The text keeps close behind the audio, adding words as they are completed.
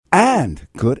And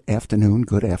good afternoon,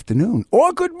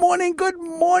 or good morning,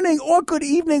 or good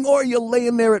evening, or you're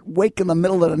laying there at wake in the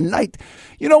middle of the night.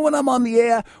 You know, when I'm on the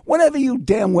air, whenever you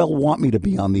damn well want me to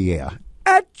be on the air.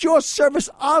 At your service,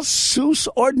 a sus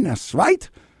ordinance, right?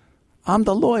 I'm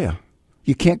the lawyer.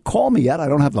 You can't call me yet. I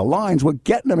don't have the lines. We're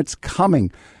getting them. It's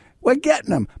coming. We're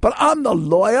getting them. But I'm the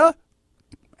lawyer.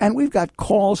 And we've got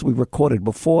calls we recorded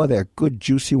before. They're good,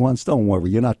 juicy ones. Don't worry.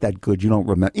 You're not that good. You don't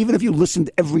remember. Even if you listened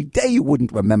every day, you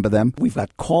wouldn't remember them. We've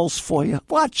got calls for you.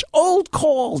 Watch old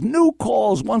calls, new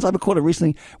calls, ones I recorded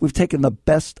recently. We've taken the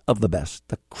best of the best,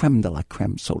 the creme de la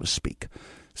creme, so to speak.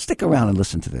 Stick around and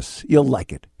listen to this. You'll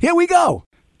like it. Here we go.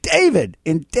 David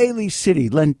in Daly City.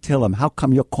 Len Tillem, how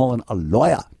come you're calling a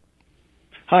lawyer?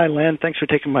 Hi, Len. Thanks for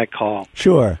taking my call.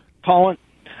 Sure.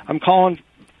 I'm calling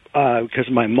because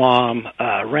my mom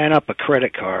ran up a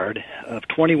credit card of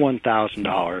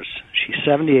 $21,000. She's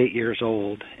 78 years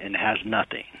old and has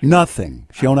nothing. Nothing.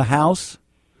 She own a house?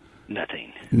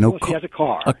 Nothing. No. She has a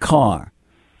car. A car.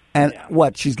 And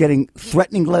what? She's getting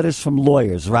threatening letters from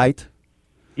lawyers, right?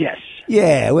 Yes.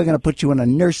 Yeah, we're going to put you in a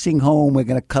nursing home. We're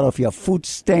going to cut off your food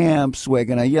stamps. We're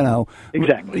going to,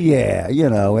 Exactly. Yeah,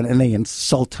 and they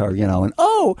insult her,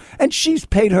 and she's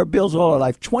paid her bills all her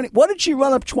life. What did she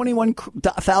run up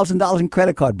 $21,000 in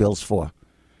credit card bills for?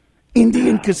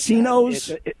 Indian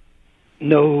casinos?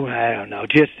 No, I don't know.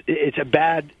 Just it's a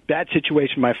bad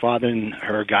situation. My father and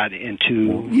her got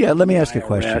into. Yeah, let me ask you a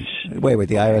question. Wait,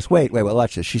 the IRS. Wait,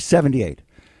 watch this. She's 78.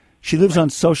 She lives on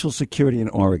Social Security in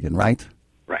Oregon, right?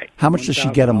 Right. How much does she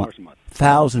get a month?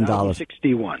 $1,000.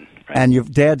 $61. Right. And your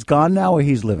dad's gone now, or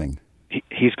he's living?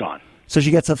 He's gone. So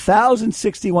she gets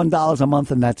 $1,061 a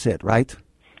month, and that's it, right?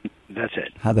 That's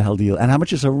it. How the hell do you? And how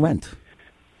much is her rent?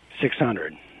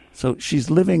 $600. So she's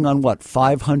living on what?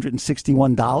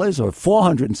 $561 or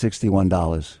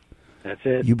 $461? That's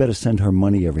it. You better send her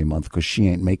money every month because she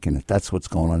ain't making it. That's what's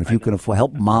going on. If you can afford,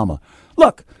 help Mama.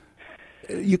 Look,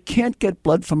 you can't get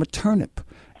blood from a turnip.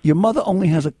 Your mother only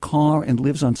has a car and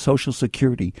lives on Social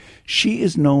Security. She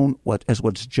is known as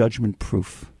what's judgment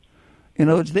proof. In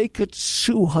other words, they could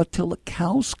sue her till the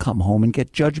cows come home and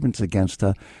get judgments against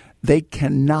her. They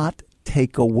cannot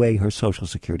take away her Social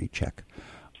Security check.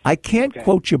 I can't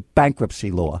quote your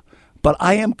bankruptcy law, but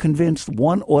I am convinced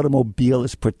one automobile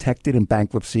is protected in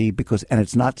bankruptcy and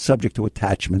it's not subject to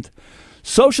attachment.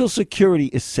 Social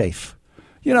Security is safe.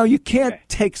 You can't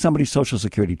take somebody's Social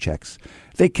Security checks.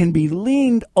 They can be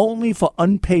leaned only for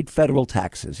unpaid federal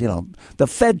taxes. The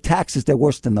Fed taxes, they're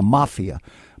worse than the mafia.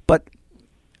 But,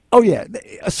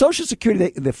 Social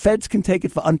Security, the feds can take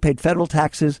it for unpaid federal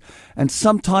taxes and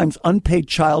sometimes unpaid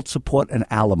child support and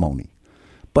alimony.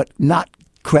 But not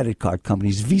credit card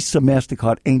companies. Visa,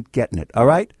 MasterCard ain't getting it, all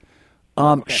right?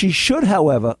 She should,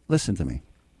 however, listen to me.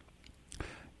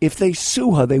 If they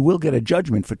sue her, they will get a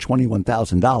judgment for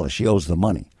 $21,000. She owes the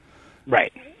money.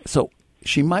 Right. So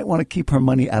she might want to keep her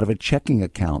money out of a checking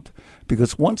account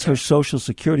because once her Social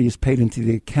Security is paid into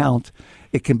the account,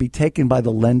 it can be taken by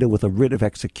the lender with a writ of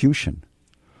execution.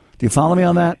 Do you follow me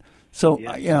on that? So,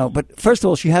 but first of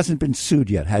all, she hasn't been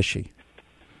sued yet, has she?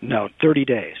 No, 30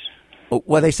 days.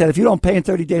 Well, they said if you don't pay in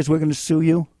 30 days, we're going to sue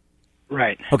you?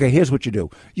 Right. Okay, here's what you do.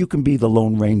 You can be the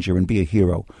Lone Ranger and be a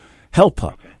hero. Help her.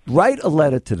 Okay. Write a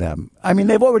letter to them. I mean,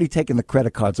 they've already taken the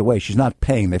credit cards away. She's not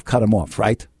paying. They've cut them off,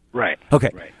 right? Right. Okay.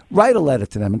 Right. Write a letter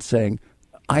to them and saying,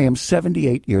 I am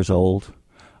 78 years old.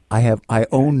 I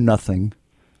own nothing.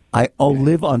 I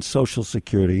live on Social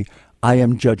Security. I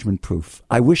am judgment proof.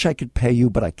 I wish I could pay you,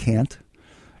 but I can't.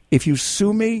 If you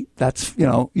sue me, that's,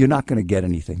 you're not going to get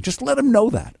anything. Just let them know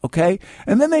that, okay?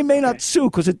 And then they may not sue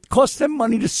because it costs them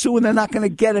money to sue and they're not going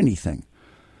to get anything.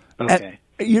 Okay.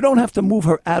 And you don't have to move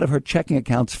her out of her checking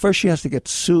accounts. First, she has to get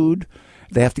sued.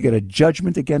 They have to get a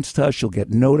judgment against her. She'll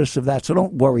get notice of that. So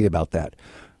don't worry about that.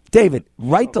 David,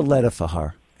 write the letter for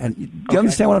her. And you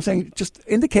understand what I'm saying? Just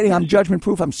indicating I'm judgment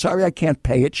proof. I'm sorry I can't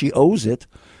pay it. She owes it.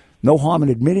 No harm in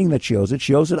admitting that she owes it.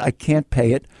 She owes it. I can't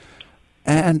pay it.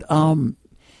 And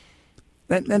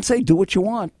then say, do what you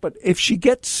want. But if she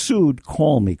gets sued,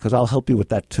 call me because I'll help you with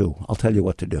that too. I'll tell you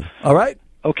what to do. All right?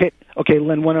 Okay,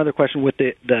 Len, one other question with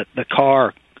the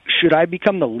car. Should I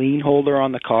become the lien holder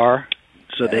on the car?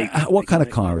 So what kind of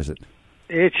car is it?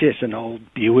 It's just an old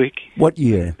Buick. What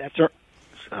year? That's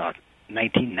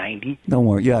 1990. Don't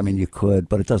worry. Yeah, I mean, you could,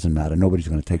 but it doesn't matter. Nobody's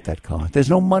going to take that car. There's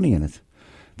no money in it.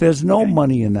 There's no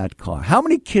money in that car. How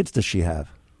many kids does she have?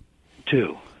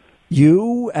 2.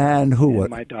 You and who? And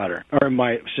my daughter, or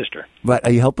my sister. But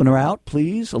are you helping her out,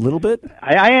 please, a little bit?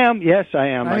 I am. Yes, I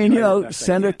am. I mean,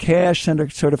 send her cash, send her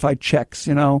certified checks,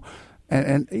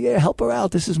 And yeah, help her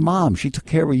out. This is Mom. She took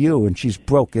care of you, and she's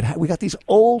broke. We got these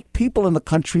old people in the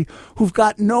country who've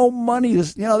got no money.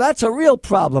 That's a real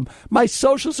problem. My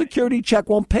Social Security check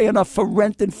won't pay enough for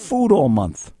rent and food all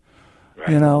month.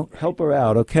 Right. Help her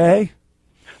out, okay?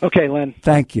 Okay, Len.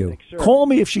 Thank you. Thanks, call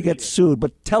me if she gets sued,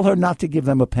 but tell her not to give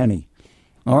them a penny.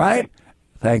 All right? Okay.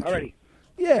 Thank you.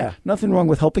 Yeah, nothing wrong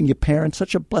with helping your parents.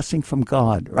 Such a blessing from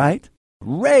God, right?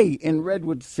 Ray in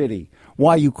Redwood City.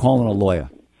 Why are you calling a lawyer?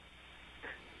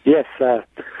 Yes,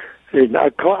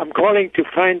 I'm calling to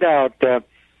find out.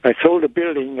 I sold a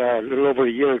building a little over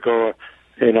a year ago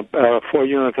in a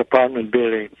 4-unit apartment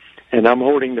building, and I'm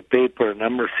holding the paper and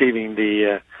I'm receiving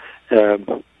the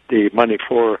money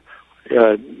for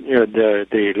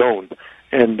the loan.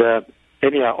 And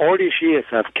anyhow, all these years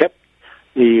I've kept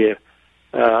the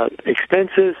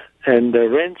expenses and the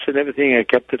rents and everything. I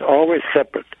kept it always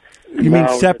separate. You mean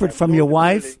separate from your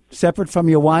wife? Separate from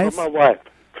your wife? From my wife.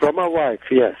 From my wife,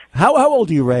 yes. How old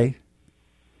are you, Ray?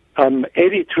 I'm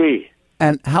 83.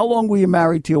 And how long were you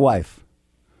married to your wife?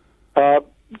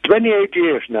 28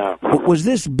 years now. Was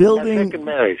this building? My second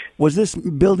marriage. Was this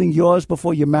building yours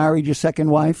before you married your second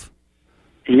wife?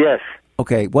 Yes.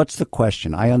 Okay. What's the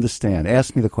question? I understand.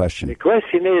 Ask me the question. The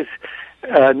question is,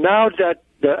 now that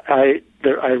I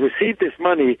received this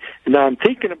money, now I'm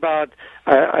thinking about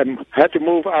I had to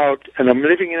move out, and I'm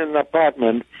living in an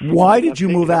apartment. Why did you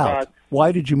move out?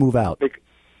 Why did you move out?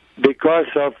 Because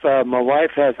of my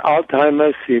wife has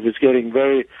Alzheimer's. She was getting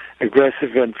very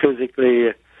aggressive and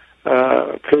physical,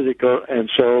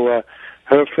 and so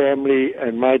her family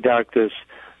and my doctors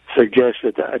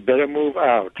suggested that I better move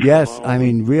out. Yes, I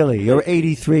mean, really, you're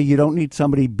 83. You don't need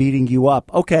somebody beating you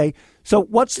up. Okay, so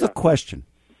what's the question?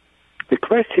 The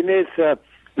question is,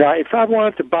 now, if I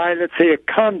wanted to buy, let's say, a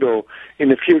condo in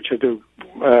the future,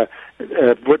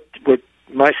 would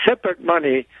my separate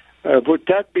money, would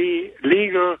that be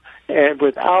legal, and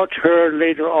without her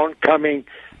later on coming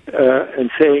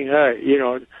and saying,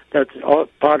 that's all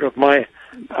part of my,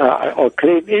 or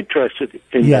claim interest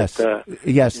in yes. that?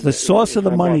 Yes, the source of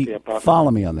the money,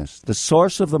 follow me on this. The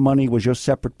source of the money was your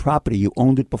separate property. You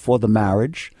owned it before the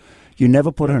marriage. You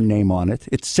never put her name on it.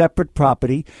 It's separate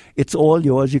property. It's all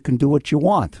yours. You can do what you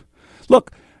want.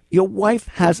 Look, your wife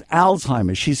has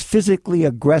Alzheimer's. She's physically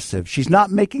aggressive. She's not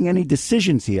making any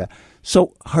decisions here.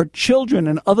 So her children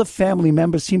and other family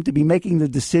members seem to be making the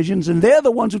decisions, and they're the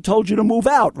ones who told you to move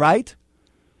out, right?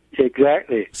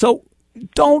 Exactly. So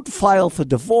don't file for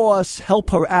divorce. Help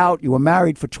her out. You were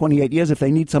married for 28 years. If they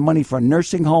need some money for a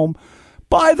nursing home,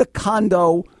 buy the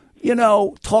condo.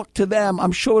 Talk to them.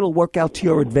 I'm sure it'll work out to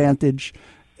your advantage.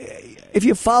 If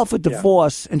you file for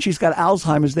divorce and she's got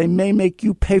Alzheimer's, they may make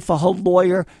you pay for her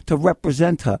lawyer to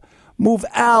represent her. Move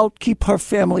out, keep her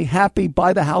family happy,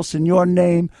 buy the house in your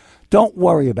name. Don't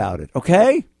worry about it,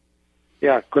 okay?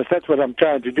 Yeah, because that's what I'm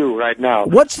trying to do right now.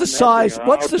 What's the size?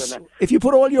 If you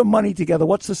put all your money together,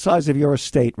 what's the size of your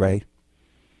estate, Ray?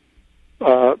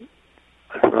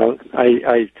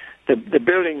 The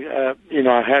building,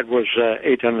 I had was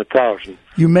 800,000.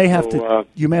 You may have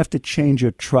to change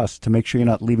your trust to make sure you're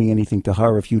not leaving anything to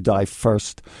her if you die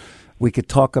first. We could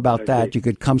talk about that. You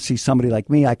could come see somebody like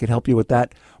me. I could help you with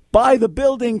that. Buy the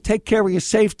building. Take care of your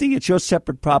safety. It's your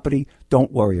separate property.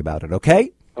 Don't worry about it,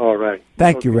 okay? All right.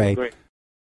 Thank you, Ray. Great.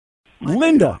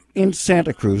 Linda in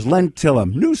Santa Cruz. Len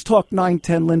Tillem. News Talk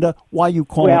 910, Linda. Why are you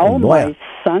calling a lawyer? Well, my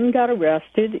son got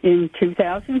arrested in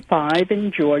 2005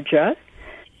 in Georgia.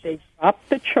 They dropped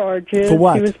the charges. For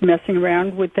what? He was messing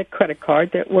around with the credit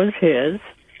card that was his.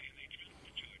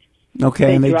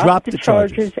 Okay, and they dropped the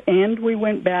charges. And we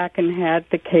went back and had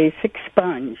the case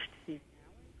expunged. He's in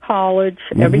college.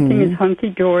 Everything is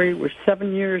hunky-dory. We're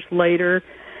 7 years later.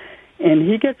 And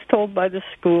he gets told by the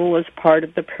school as part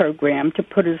of the program to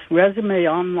put his resume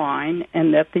online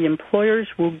and that the employers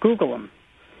will Google him.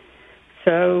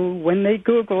 So when they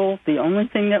Google, the only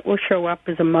thing that will show up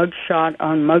is a mugshot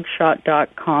on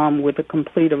mugshot.com with a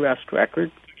complete arrest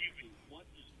record.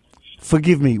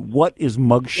 Forgive me, what is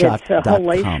mugshot.com? It's a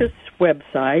hellacious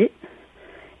website,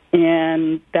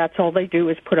 and that's all they do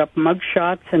is put up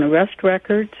mugshots and arrest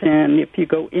records, and if you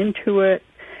go into it,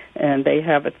 and they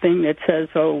have a thing that says,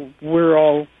 we're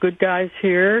all good guys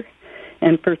here,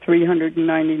 and for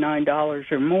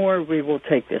 $399 or more, we will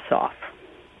take this off.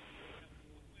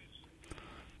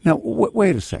 Now,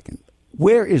 wait a second.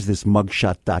 Where is this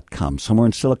mugshot.com? Somewhere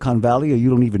in Silicon Valley, or you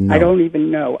don't even know? I don't even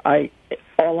know.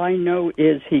 All I know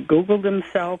is he Googled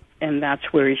himself, and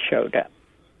that's where he showed up.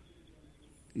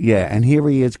 Yeah, and here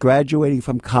he is graduating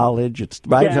from college. Is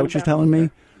that what you're telling me?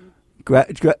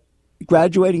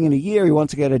 Graduating in a year, he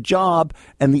wants to get a job,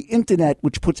 and the Internet,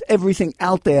 which puts everything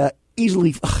out there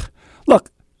easily. Look,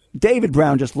 David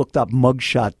Brown just looked up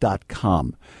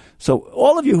mugshot.com. So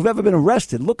all of you who've ever been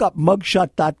arrested, look up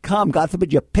mugshot.com. God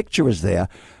forbid your picture is there.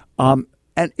 And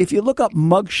if you look up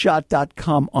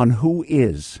mugshot.com on Who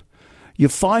Is, you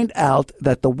find out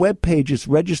that the web page is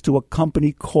registered to a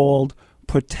company called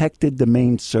Protected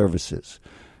Domain Services.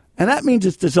 And that means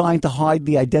it's designed to hide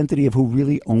the identity of who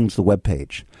really owns the web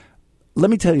page. Let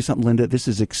me tell you something, Linda. This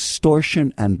is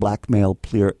extortion and blackmail,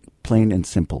 plain and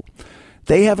simple.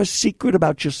 They have a secret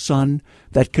about your son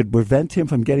that could prevent him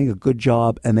from getting a good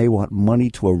job, and they want money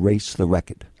to erase the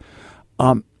record.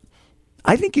 I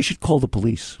think you should call the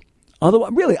police.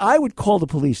 Otherwise, really, I would call the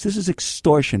police. This is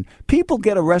extortion. People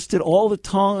get arrested all the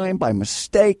time by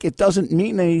mistake. It doesn't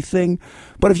mean anything.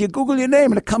 But if you Google your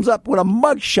name and it comes up with a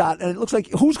mugshot and it looks like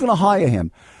who's going to hire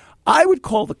him, I would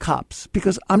call the cops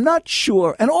because I'm not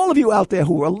sure. And all of you out there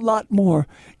who are a lot more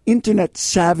internet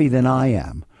savvy than I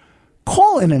am,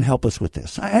 call in and help us with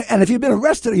this. And if you've been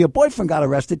arrested or your boyfriend got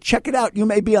arrested, check it out. You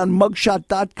may be on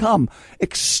mugshot.com.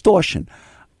 Extortion.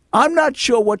 I'm not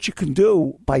sure what you can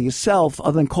do by yourself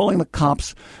other than calling the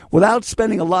cops without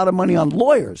spending a lot of money on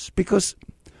lawyers, because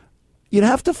you'd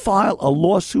have to file a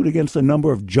lawsuit against a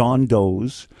number of John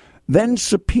Does, then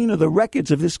subpoena the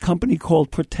records of this company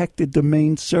called Protected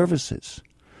Domain Services.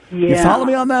 Yeah. You follow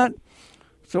me on that?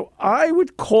 So I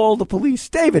would call the police.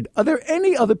 David, are there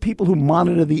any other people who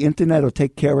monitor the internet or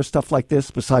take care of stuff like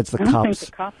this besides the cops? I don't think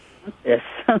the cops want this.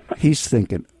 He's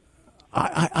thinking.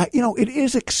 It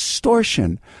is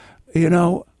extortion.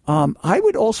 I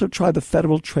would also try the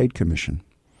Federal Trade Commission,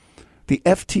 the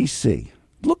FTC.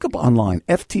 Look up online,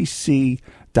 ftc.gov,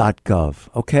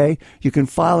 okay? You can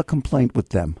file a complaint with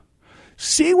them.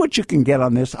 See what you can get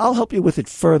on this. I'll help you with it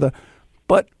further,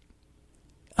 but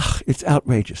it's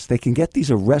outrageous. They can get these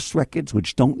arrest records,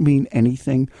 which don't mean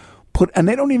anything, and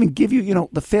they don't even give you,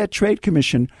 the Fair Trade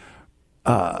Commission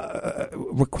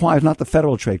requires, not the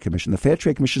Federal Trade Commission, the Fair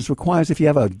Trade Commission requires if you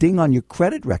have a ding on your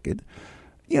credit record,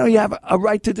 you have a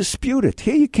right to dispute it.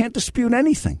 Here you can't dispute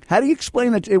anything. How do you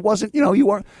explain that it wasn't, you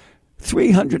were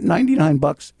 $399,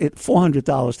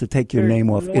 $400 to take your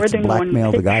name off? It's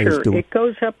blackmail. The guy is doing. It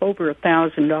goes up over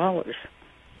 $1,000.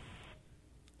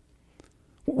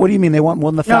 What do you mean? They want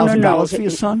more than $1,000 for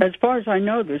your son? As far as I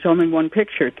know, there's only one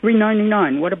picture.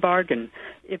 $399. What a bargain!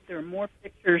 If there are more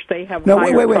pictures, they have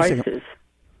higher prices.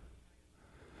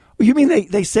 You mean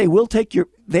they say we'll take your?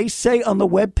 They say on the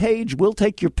web page we'll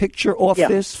take your picture off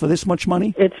this for this much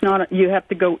money? It's not. You have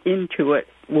to go into it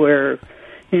where,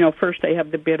 first they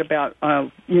have the bit about,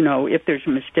 if there's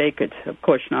a mistake, it's of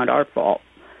course not our fault.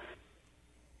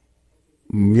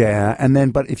 Yeah, and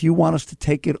then, but if you want us to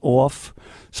take it off,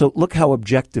 so look how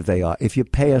objective they are. If you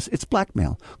pay us, it's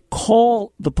blackmail.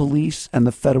 Call the police and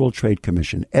the Federal Trade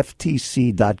Commission,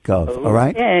 ftc.gov, all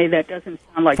right? Okay, that doesn't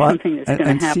sound like something that's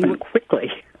going to happen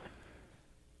quickly.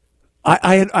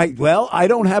 I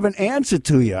don't have an answer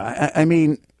to you. I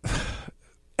mean,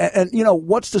 and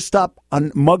what's to stop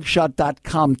on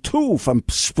mugshot.com too from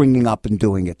springing up and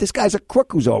doing it? This guy's a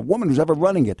crook or a woman who's ever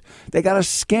running it. They got a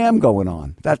scam going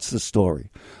on. That's the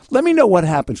story. Let me know what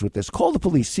happens with this. Call the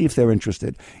police, see if they're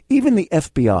interested. Even the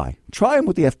FBI. Try them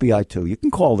with the FBI too. You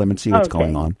can call them and see what's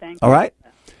going on. All right?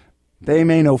 They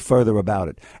may know further about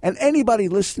it. And anybody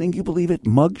listening, you believe it,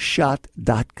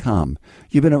 mugshot.com.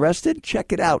 You've been arrested?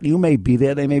 Check it out. You may be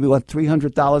there. They maybe want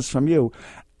 $300 from you.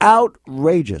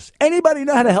 Outrageous. Anybody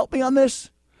know how to help me on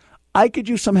this? I could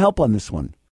use some help on this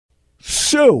one.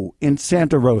 Sue in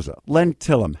Santa Rosa. Len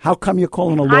Tillem. How come you're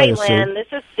calling a lawyer, Sue? Hi, Len. This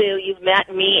is Sue. You've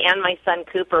met me and my son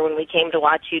Cooper when we came to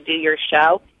watch you do your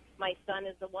show. My son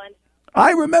is the one. I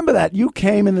remember that. You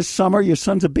came in the summer. Your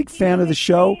son's a big fan of the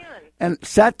show. And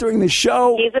sat during the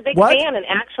show. He's a big fan, and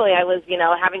actually I was,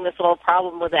 having this little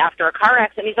problem with after a car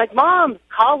accident. He's like, Mom,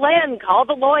 call Len, call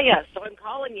the lawyer. So I'm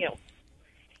calling you.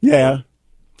 Yeah.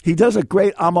 He does a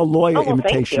great I'm a lawyer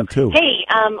imitation, too. Hey,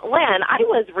 Len, I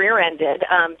was rear-ended.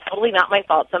 Totally not my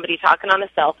fault. Somebody talking on a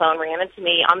cell phone ran into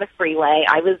me on the freeway.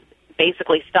 I was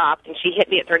basically stopped, and she hit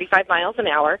me at 35 miles an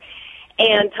hour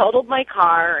and totaled my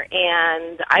car,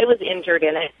 and I was injured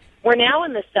in it. We're now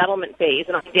in the settlement phase,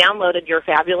 and I downloaded your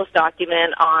fabulous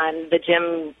document on the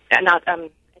Jim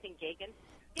Gagan.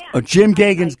 Yeah. Jim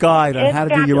Gagan's guide on how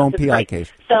to do your own PI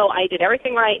case. So I did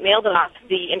everything right, mailed it off.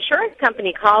 The insurance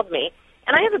company called me,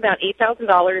 and I have about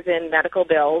 $8,000 in medical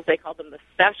bills. They call them the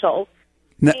specials.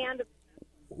 Now,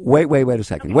 wait a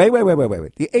second. Okay.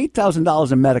 Wait. The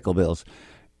 $8,000 in medical bills.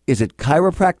 Is it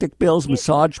chiropractic bills,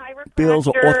 massage bills,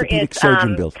 or orthopedic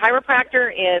surgeon bills?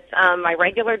 Chiropractor, it's my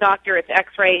regular doctor, it's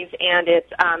x-rays, and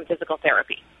it's physical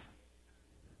therapy.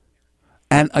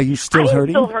 And are you still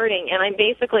hurting? I'm still hurting, and I'm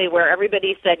basically where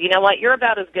everybody said, you know what, you're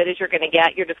about as good as you're going to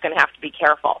get. You're just going to have to be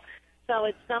careful. So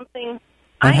it's something.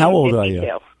 And how old 52. are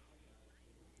you?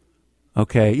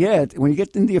 Okay, yeah. When you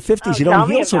get into your 50s, you don't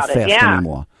heal so fast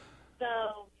anymore.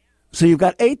 So you've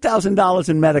got $8,000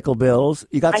 in medical bills.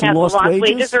 You got some lost wages?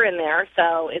 Wages are in there,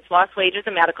 so it's lost wages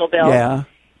and medical bills. Yeah.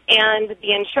 And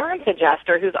the insurance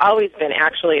adjuster, who's always been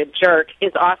actually a jerk,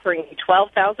 is offering me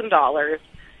 $12,000.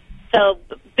 So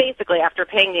basically, after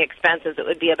paying the expenses, it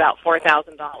would be about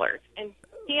 $4,000. And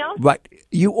right.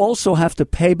 You also have to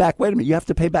pay back. Wait a minute. You have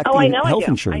to pay back the health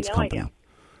insurance company. I do.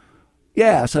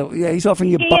 Yeah. So he's offering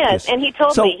you He buckless. is, and he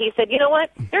told me. He said, "You know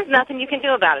what? There's nothing you can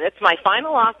do about it. It's my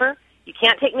final offer. You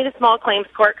can't take me to small claims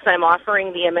court because I'm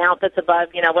offering the amount that's above,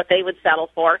 what they would settle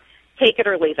for. Take it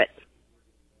or leave it."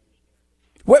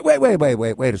 Wait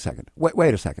a second.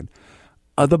 Wait a second.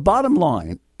 The bottom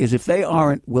line is if they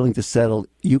aren't willing to settle,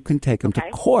 you can take them to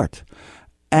court.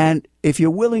 And if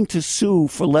you're willing to sue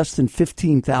for less than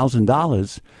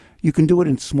 $15,000, you can do it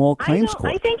in small claims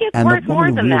court. I think it's worth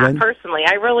more than that, personally.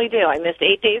 I really do. I missed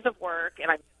 8 days of work, and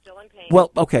I'm still in pain.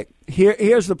 Well, okay.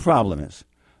 Here's the problem is.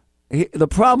 The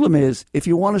problem is if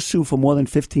you want to sue for more than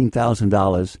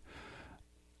 $15,000,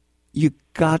 you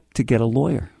got to get a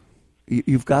lawyer.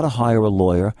 You've got to hire a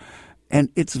lawyer. And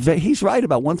he's right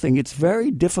about one thing. It's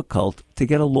very difficult to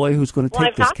get a lawyer who's going to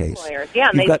take this case. To lawyers. Yeah,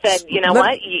 and they said,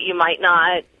 what, you might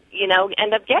not,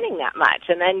 end up getting that much,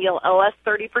 and then you'll owe us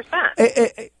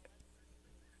 30%.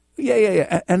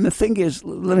 Yeah. And the thing is,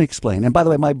 let me explain. And by the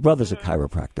way, my brother's a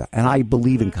chiropractor, and I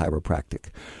believe in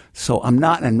chiropractic. So I'm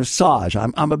not, and massage.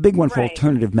 I'm a big one for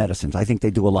alternative medicines. I think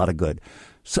they do a lot of good.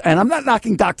 So, and I'm not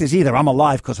knocking doctors either. I'm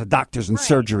alive because of doctors and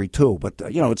surgery too. But,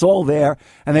 it's all there,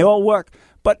 and they all work.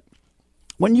 But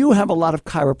when you have a lot of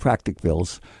chiropractic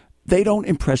bills, they don't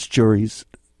impress juries.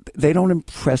 They don't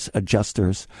impress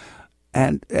adjusters.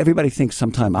 And everybody thinks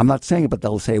sometimes, I'm not saying it, but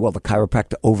they'll say, well, the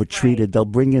chiropractor overtreated. Right. They'll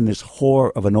bring in this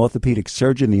whore of an orthopedic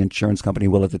surgeon, the insurance company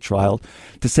will at the trial,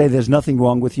 to say there's nothing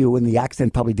wrong with you and the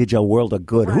accident probably did you a world of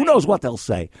good. Right. Who knows what they'll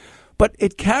say? But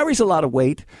it carries a lot of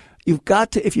weight. You've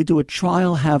got to, if you do a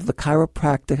trial, have the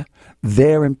chiropractor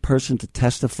there in person to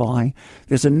testify.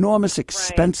 There's enormous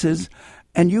expenses. Right.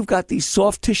 And you've got these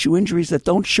soft tissue injuries that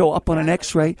don't show up on an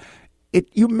X-ray.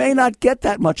 You may not get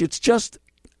that much. It's just,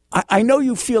 I know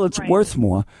you feel it's worth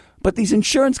more, but these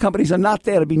insurance companies are not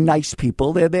there to be nice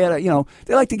people. They're there to,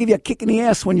 they like to give you a kick in the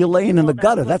ass when you're laying in the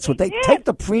gutter. That's what they take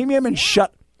the premium and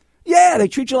shut. Yeah, they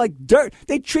treat you like dirt.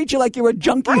 They treat you like you're a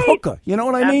junkie hooker. You know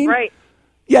what I mean? Right.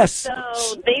 Yes. So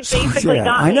they basically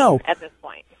got me at this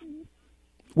point.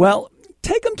 Well,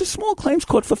 take them to small claims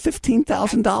court for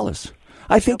 $15,000.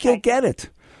 I think you'll get it.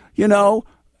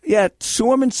 Yeah, sue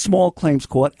them in small claims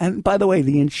court. And by the way,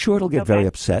 the insured will get very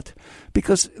upset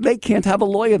because they can't have a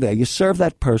lawyer there. You serve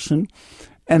that person.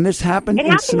 And this happened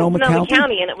in Sonoma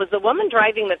County. And it was a woman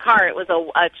driving the car. It was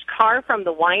a car from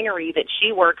the winery that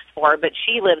she works for, but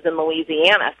she lives in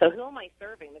Louisiana. So who am I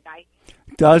serving? The guy?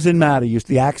 Doesn't matter.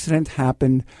 The accident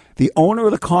happened. The owner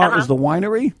of the car is the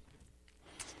winery.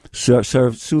 Sue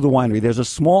the winery. There's a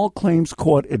small claims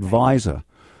court advisor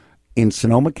in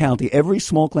Sonoma County. Every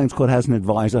small claims court has an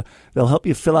advisor. They'll help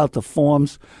you fill out the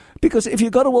forms. Because if you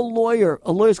go to a lawyer's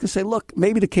going to say, look,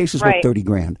 maybe the case is worth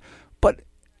 $30,000. But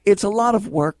it's a lot of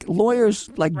work. Lawyers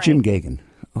like Jim Gagan,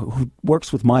 who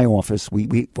works with my office,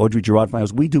 we Audrey Gerard, my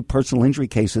office, we do personal injury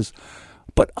cases,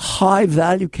 but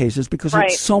high-value cases because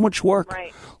it's so much work.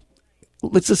 Right.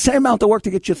 It's the same amount of work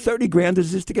to get you $30,000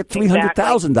 as it is to get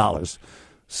 $300,000.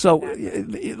 So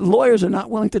lawyers are not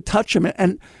willing to touch them.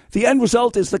 And the end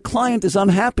result is the client is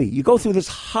unhappy. You go through this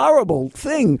horrible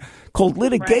thing called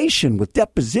litigation with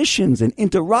depositions and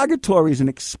interrogatories and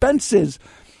expenses.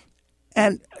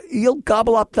 And you'll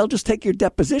gobble up. They'll just take your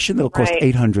deposition. That'll cost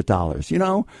 $800,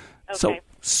 Okay. So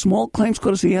small claims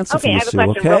court is the answer for you, Sue, I have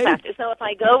a question real fast. So if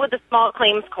I go with the small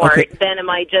claims court, then am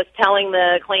I just telling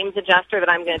the claims adjuster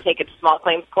that I'm going to take it to small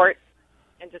claims court?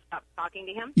 And just stop talking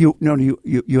to him?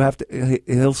 You have to.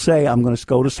 He'll say, "I'm going to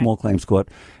go to small claims court,"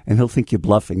 and he'll think you're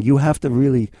bluffing. You have to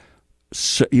really.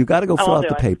 You got to go fill out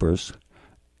the papers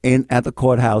at the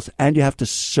courthouse, and you have to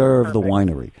serve the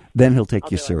winery. Then he'll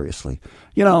take you seriously.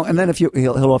 And then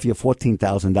he'll offer you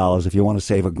 $14,000 if you want to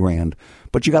save $1,000.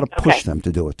 But you got to push them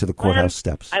to do it to the courthouse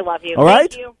steps. I love you. All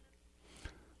right. Thank you.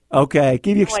 Okay,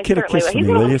 give your kid a kiss for me,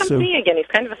 will you, Sue? He's going to come see you again. He's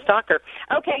kind of a stalker.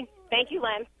 Okay, thank you,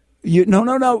 Len.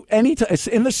 No. Anytime. It's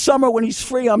in the summer when he's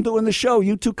free, I'm doing the show.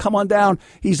 You two come on down.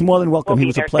 He's more than welcome. He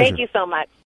was a pleasure. Thank you so much.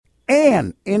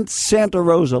 Ann in Santa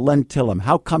Rosa, Len Tillem.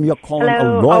 How come you're calling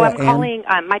Hello. a lawyer, I'm calling.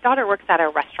 My daughter works at a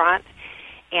restaurant,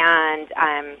 and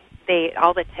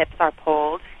all the tips are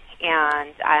pulled.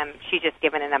 and she's just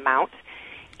given an amount.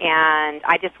 And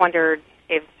I just wondered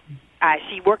if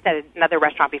she worked at another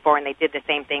restaurant before, and they did the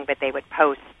same thing, but they would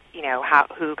post,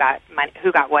 who got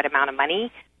what amount of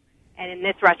money. And in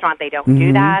this restaurant, they don't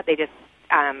do that. They just,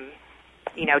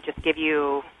 just give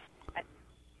you.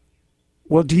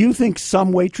 Well, do you think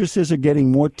some waitresses are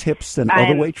getting more tips than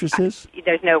other waitresses?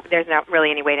 There's not really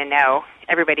any way to know.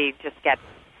 Everybody just gets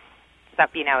stuff.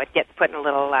 It gets put in a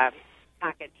little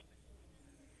package.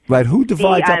 Right. Who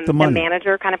divides up the money? The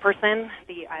manager kind of person.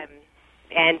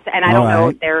 And I don't know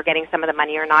if they're getting some of the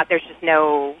money or not. There's just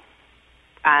no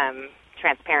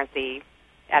transparency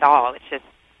at all. It's just,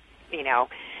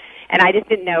 and I just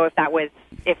didn't know if it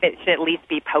should at least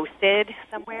be posted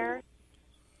somewhere.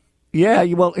 Yeah,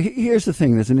 well, here's the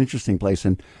thing. There's an interesting place,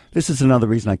 and this is another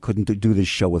reason I couldn't do this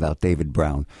show without David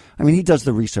Brown. I mean, he does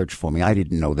the research for me. I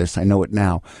didn't know this. I know it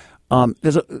now.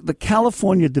 There's the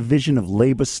California Division of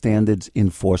Labor Standards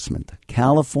Enforcement.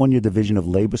 California Division of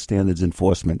Labor Standards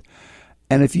Enforcement.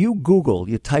 And if you Google,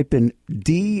 you type in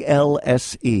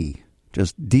DLSE,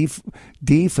 just D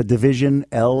for Division,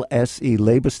 LSE,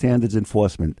 Labor Standards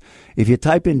Enforcement. If you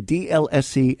type in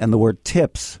DLSE and the word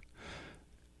tips,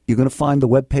 you're going to find the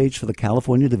webpage for the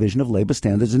California Division of Labor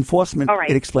Standards Enforcement. All right.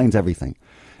 It explains everything.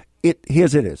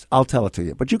 Here's it is. I'll tell it to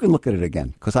you, but you can look at it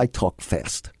again because I talk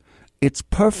fast. It's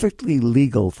perfectly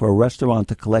legal for a restaurant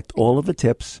to collect all of the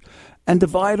tips and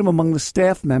divide them among the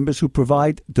staff members who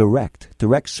provide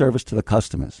direct service to the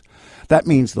customers. That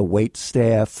means the wait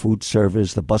staff, food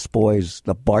servers, the busboys,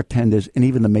 the bartenders, and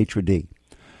even the maitre d'.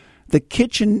 The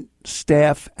kitchen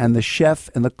staff and the chef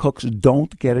and the cooks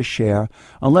don't get a share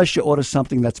unless you order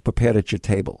something that's prepared at your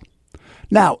table.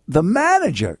 Now, the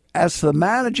manager, as for the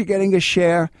manager getting a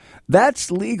share,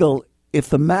 that's legal if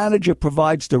the manager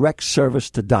provides direct service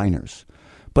to diners.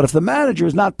 But if the manager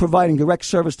is not providing direct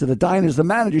service to the diners, the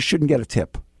manager shouldn't get a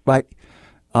tip, right?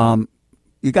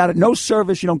 You got it. No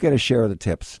service, you don't get a share of the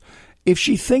tips. If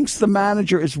she thinks the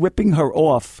manager is ripping her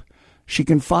off, she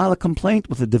can file a complaint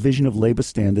with the Division of Labor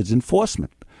Standards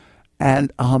Enforcement.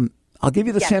 And I'll give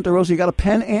you the Santa Rosa. You got a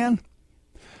pen, Ann?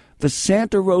 The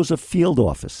Santa Rosa field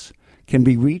office can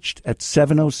be reached at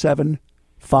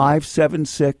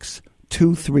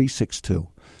 707-576-2362.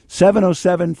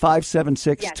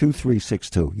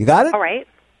 707-576-2362. You got it? All right.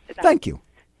 Thank you.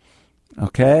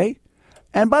 Okay.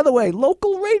 And by the way,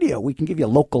 local radio. We can give you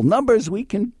local numbers. We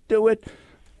can do it.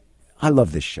 I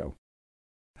love this show.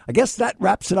 I guess that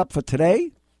wraps it up for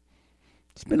today.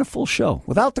 It's been a full show.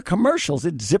 Without the commercials,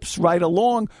 it zips right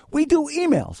along. We do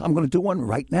emails. I'm going to do one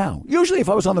right now. Usually if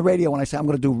I was on the radio and I say I'm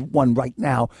going to do one right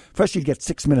now, first you'd get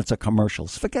 6 minutes of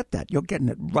commercials. Forget that. You're getting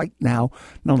it right now.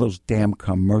 None of those damn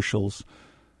commercials.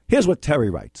 Here's what Terry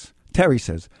writes. Terry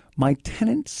says, my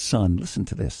tenant's son, listen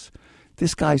to this.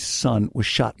 This guy's son was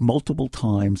shot multiple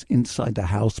times inside the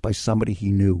house by somebody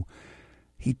he knew.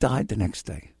 He died the next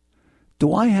day.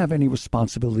 Do I have any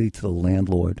responsibility to the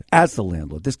landlord? As the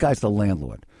landlord, this guy's the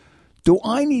landlord. Do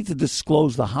I need to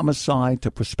disclose the homicide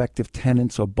to prospective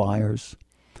tenants or buyers?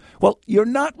 Well, you're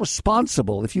not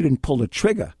responsible if you didn't pull the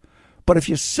trigger. But if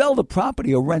you sell the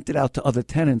property or rent it out to other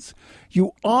tenants,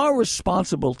 you are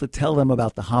responsible to tell them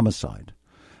about the homicide.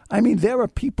 I mean, there are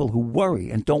people who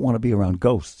worry and don't want to be around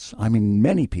ghosts. I mean,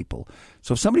 many people.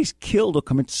 So if somebody's killed or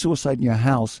commits suicide in your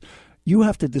house, you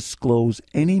have to disclose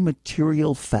any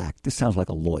material fact. This sounds like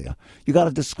a lawyer. You got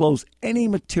to disclose any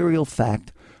material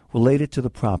fact related to the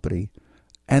property.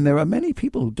 And there are many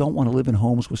people who don't want to live in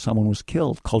homes where someone was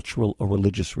killed, cultural or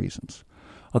religious reasons.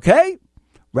 Okay?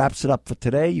 Wraps it up for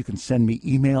today. You can send me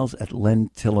emails at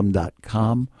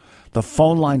lentillem.com. The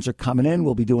phone lines are coming in.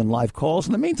 We'll be doing live calls.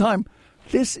 In the meantime,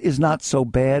 this is not so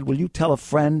bad. Will you tell a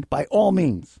friend? By all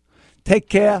means. Take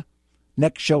care.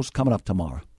 Next show's coming up tomorrow.